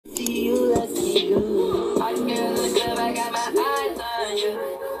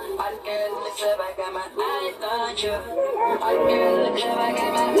got my eyes on you. I'm in the club, I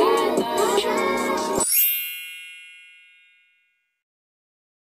got my eyes on you.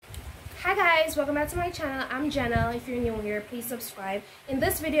 Hi guys, welcome back to my channel. I'm Jenna. If you're new here, please subscribe. In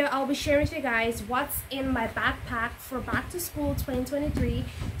this video, I'll be sharing with you guys what's in my backpack for back to school 2023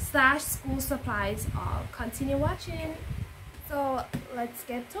 / school supplies. Continue watching. So let's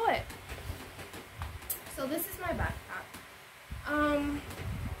get to it. So this is my backpack.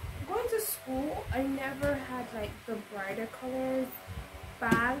 Going to school, I never had like the brighter colors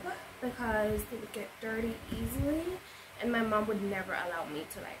bag because they would get dirty easily, and my mom would never allow me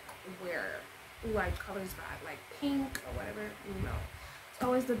to like wear light colors bag like pink or whatever. No, it's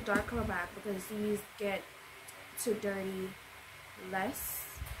always the dark color bag because these get too dirty less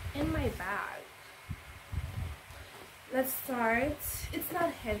in my bag. Let's start. It's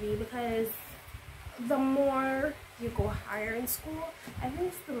not heavy because the more you go higher in school, I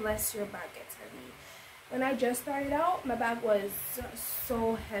think the less your bag gets heavy. When I just started out, my bag was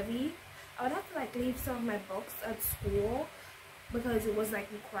so heavy. I would have to like leave some of my books at school because it was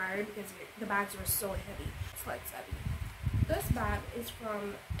like required because the bags were so heavy. It's like heavy. This bag is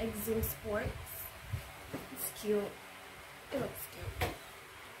from Exim Sports. It's cute. It looks cute.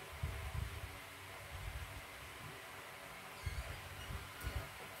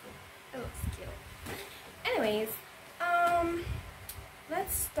 It looks cute. Anyways,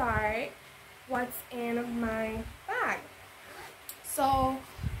 let's start what's in my bag. So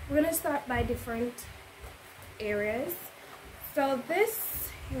we're gonna start by different areas. So this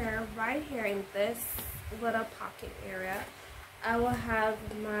here, right here in this little pocket area, I will have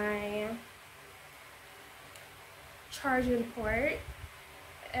my charging port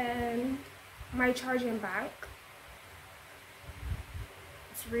and my charging bank.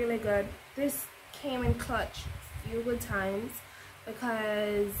 It's really good. This came in clutch a few good times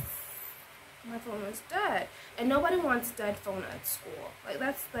because my phone was dead, and nobody wants dead phone at school. Like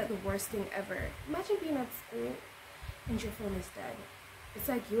that's like the worst thing ever. Imagine being at school and your phone is dead. It's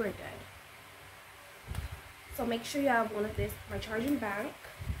like you are dead. So make sure you have one of this, my charging bank.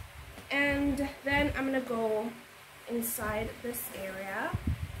 And then I'm gonna go inside this area,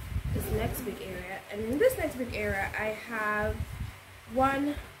 this next big area. And in this next big area, I have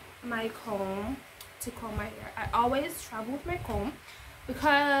my comb to comb my hair. I always travel with my comb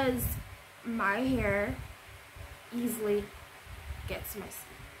because my hair easily gets messy,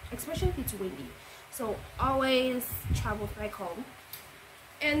 especially if it's windy. So always travel with my comb.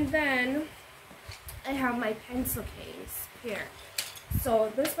 And then I have my pencil case here.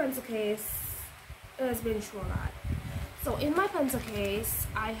 So this pencil case has been through a lot. So in my pencil case,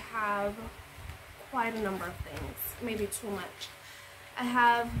 I have quite a number of things, maybe too much. I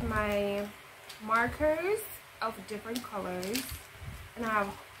have my markers of different colors, and I have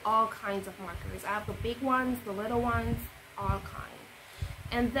all kinds of markers. I have the big ones, the little ones, all kinds.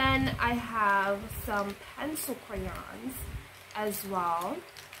 And then I have some pencil crayons as well.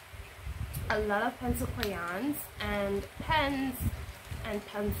 A lot of pencil crayons and pens and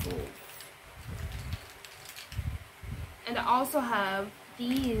pencils. And I also have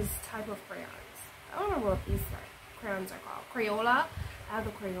these type of crayons. I don't remember what these crayons are called. Crayola. I have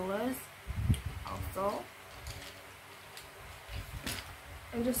the Crayolas also.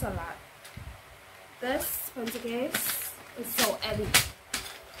 And just a lot. This pencil case is so heavy.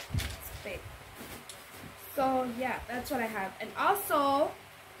 It's big. So yeah, that's what I have. And also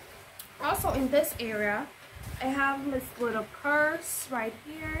in this area, I have this little purse right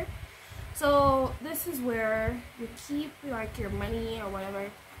here. So this is where you keep like your money or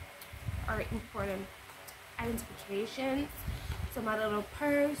whatever, or important identifications. So my little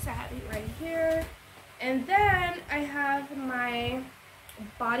purse, I have it right here. And then I have my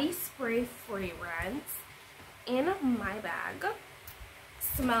body spray fragrance in my bag.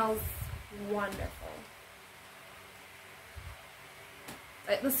 Smells wonderful.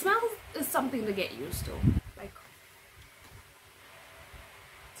 Like, the smell is something to get used to. Like,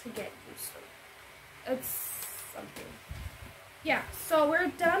 to get used to. It's something. Yeah, so we're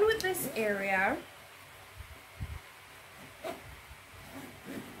done with this area.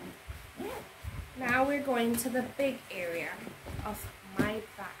 Now we're going to the big area of my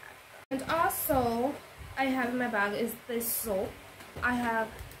bag. And also, I have in my bag is this soap. I have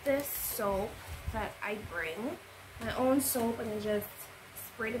this soap that I bring. My own soap, and I just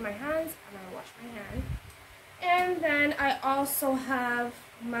spray it in my hands and I wash my hand. And then I also have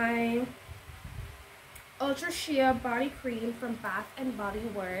my Ultra Sheer body cream from Bath and Body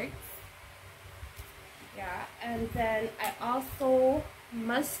Works. Yeah, and then I also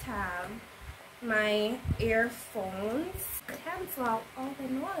must have my earphones. Cancel out all the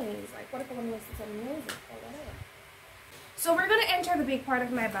noise. Like, what if I want to listen to some music or whatever? So we're gonna enter the big part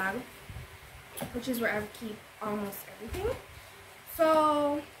of my bag, which is where I keep almost everything.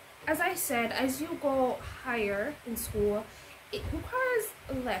 So, as I said, as you go higher in school, it requires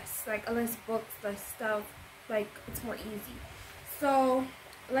less books, less stuff. Like, it's more easy. So,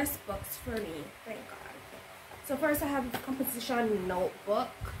 less books for me, thank God. So first I have a composition notebook.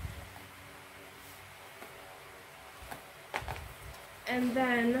 And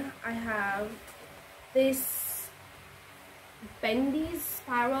then I have this bendy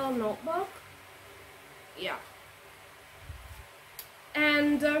spiral notebook. Yeah.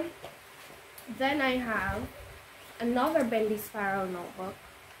 And then I have another bendy spiral notebook.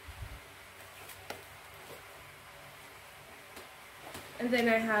 And then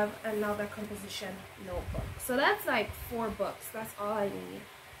I have another composition notebook. So that's like 4 books. That's all I need.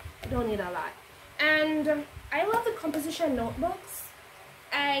 I don't need a lot. And I love the composition notebooks.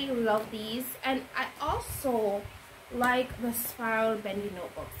 I love these. And I also like the spiral bendy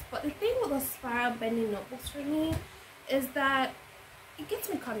notebooks. But the thing with the spiral bendy notebooks for me is that it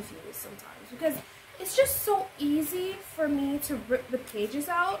gets me confused sometimes. Because it's just so easy for me to rip the pages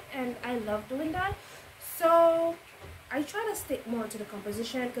out. And I love doing that. So I try to stick more to the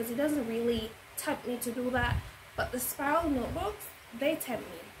composition because it doesn't really tempt me to do that. But the spiral notebooks, they tempt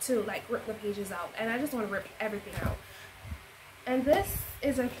me to like rip the pages out. And I just want to rip everything out. And this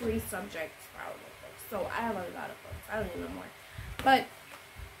is a 3-subject spiral notebook. So I have a lot of books. I don't need no more. But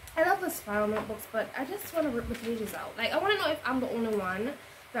I love the spiral notebooks, but I just want to rip the pages out. Like, I want to know if I'm the only one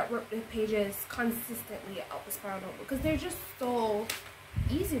that rip the pages consistently out the spiral notebook. Because they're just so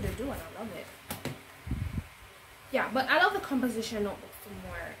easy to do and I love it. Yeah, but I love the composition notebooks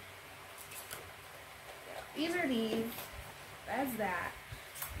more. Yeah, these are these. That's that.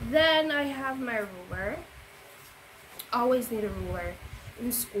 Then I have my ruler. Always need a ruler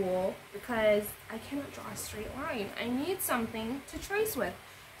in school because I cannot draw a straight line. I need something to trace with.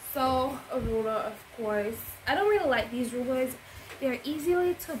 So a ruler, of course. I don't really like these rulers. They're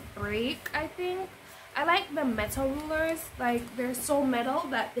easily to break, I think. I like the metal rulers. Like, they're so metal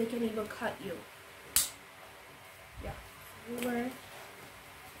that they can even cut you. Ruler.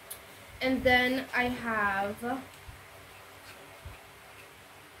 And then I have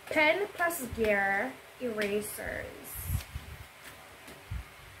pen plus gear erasers.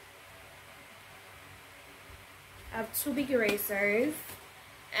 I have 2 big erasers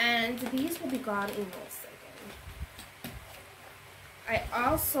and these will be gone in no second. I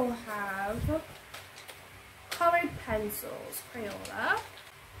also have colored pencils, Crayola.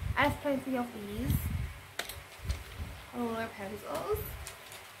 I have plenty of these. Color pencils.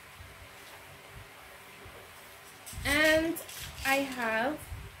 And I have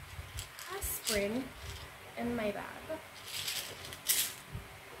aspirin in my bag.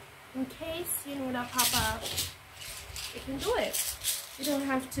 In case you need a pop-up, you can do it. You don't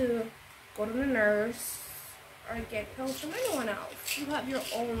have to go to the nurse or get pills from anyone else. You have your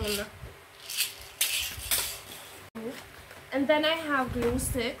own. And then I have glue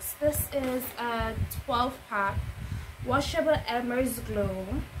sticks. This is a 12-pack. Washable Elmer's glue,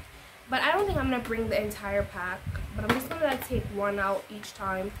 but I don't think I'm gonna bring the entire pack, but I'm just gonna take one out each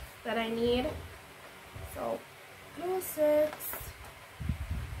time that I need. So glue sticks,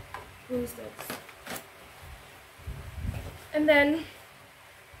 and then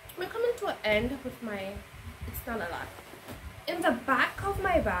we're coming to an end with my, it's not a lot. In the back of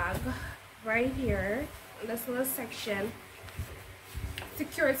my bag, right here, in this little section,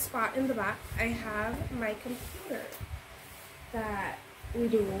 secured spot in the back, I have my computer that we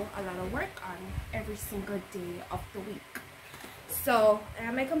do a lot of work on every single day of the week. So I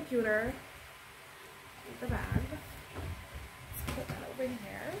have my computer in the bag. Let's put that over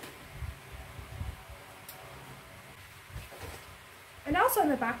here. And also in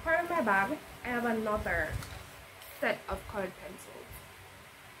the back part of my bag, I have another set of colored pencils.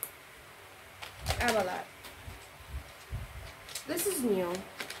 I have a lot. This is new.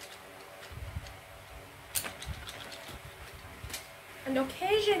 And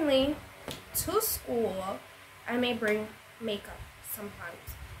occasionally to school, I may bring makeup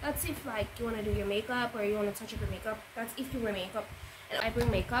sometimes. That's if like you want to do your makeup or you want to touch up your makeup. That's if you wear makeup. And I bring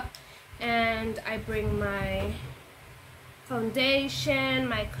makeup. And I bring my foundation,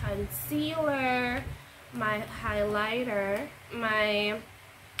 my concealer, my highlighter, my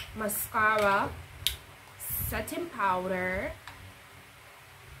mascara, setting powder,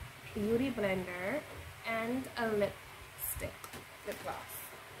 beauty blender, and a lip gloss.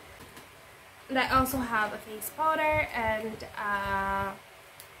 And I also have a face powder and a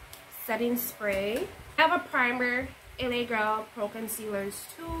setting spray. I have a primer, LA Girl Pro Concealers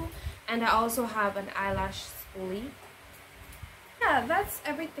too, and I also have an eyelash spoolie. Yeah, that's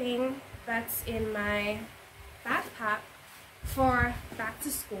everything that's in my backpack for back to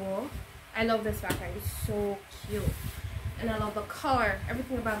school. I love this backpack, it's so cute. And I love the color,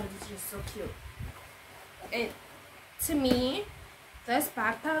 everything about it is just so cute. And to me, this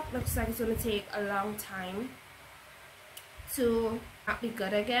backpack looks like it's going to take a long time to not be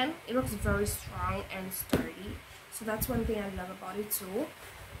good again. It looks very strong and sturdy. So that's one thing I love about it too.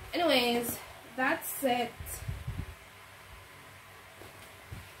 Anyways, that's it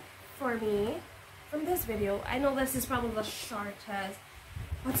for me from this video. I know this is probably the shortest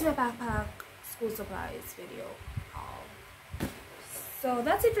what's in my backpack school supplies video. So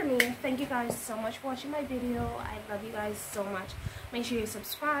that's it for me. Thank you guys so much for watching my video. I love you guys so much. Make sure you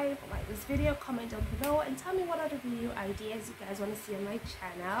subscribe, like this video, comment down below, and tell me what other video ideas you guys want to see on my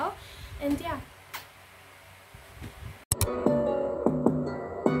channel. And yeah,